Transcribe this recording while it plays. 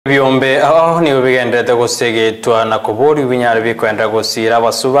Byombe aho niwe bigendete gusegetwa na kuburi binyara bikwenda gusira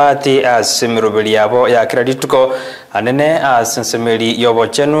abasubati asemirubiri yabo yakira rituko anene asensemeri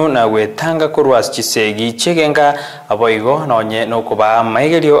yobochenu na wetanga kurwas kisegi chegenga aboigo nonye nokuba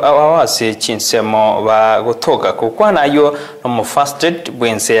maigerio awase chinsemo ba gutoka kukwana yo no fasted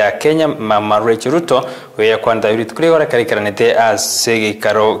bwense ya Kenya Mama Rachael Ruto we kwanda yurit kuregora karikaranete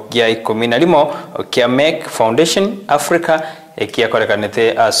asegikaro gya 11 kya Make Foundation Africa ekia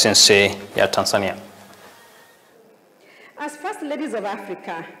korekanete asense ya Tanzania. As First Ladies of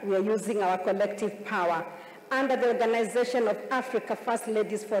Africa, we are using our collective power under the Organization of Africa First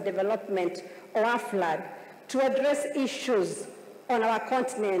Ladies for Development, or AFLAD, to address issues on our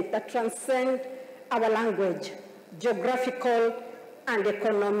continent that transcend our language, geographical, and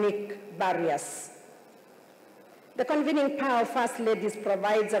economic barriers. The convening power of First Ladies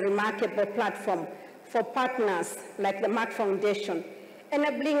provides a remarkable platform for partners like the Mac Foundation,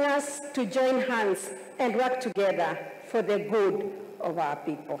 enabling us to join hands and work together for the good of our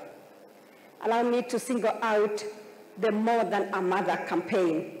people. Allow me to single out the More Than a Mother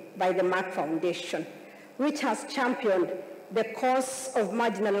campaign by the Mac Foundation, which has championed the cause of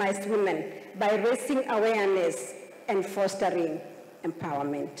marginalized women by raising awareness and fostering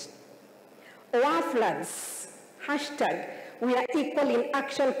empowerment. OAFLAD's hashtag We Are Equal in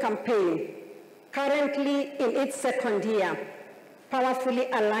Action campaign, currently in its second year, powerfully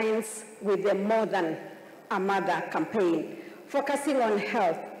aligns with the More Than a Mother campaign, focusing on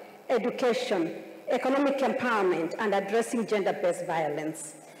health, education, economic empowerment, and addressing gender-based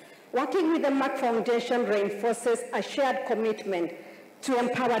violence. Working with the Mac Foundation reinforces a shared commitment to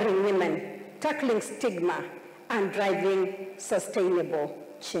empowering women, tackling stigma, and driving sustainable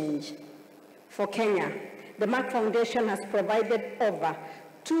change. For Kenya, the Mac Foundation has provided over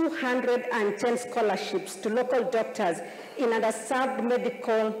 210 scholarships to local doctors in underserved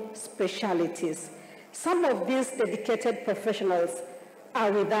medical specialties. Some of these dedicated professionals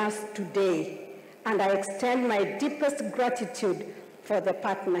are with us today, and I extend my deepest gratitude for the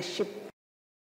partnership.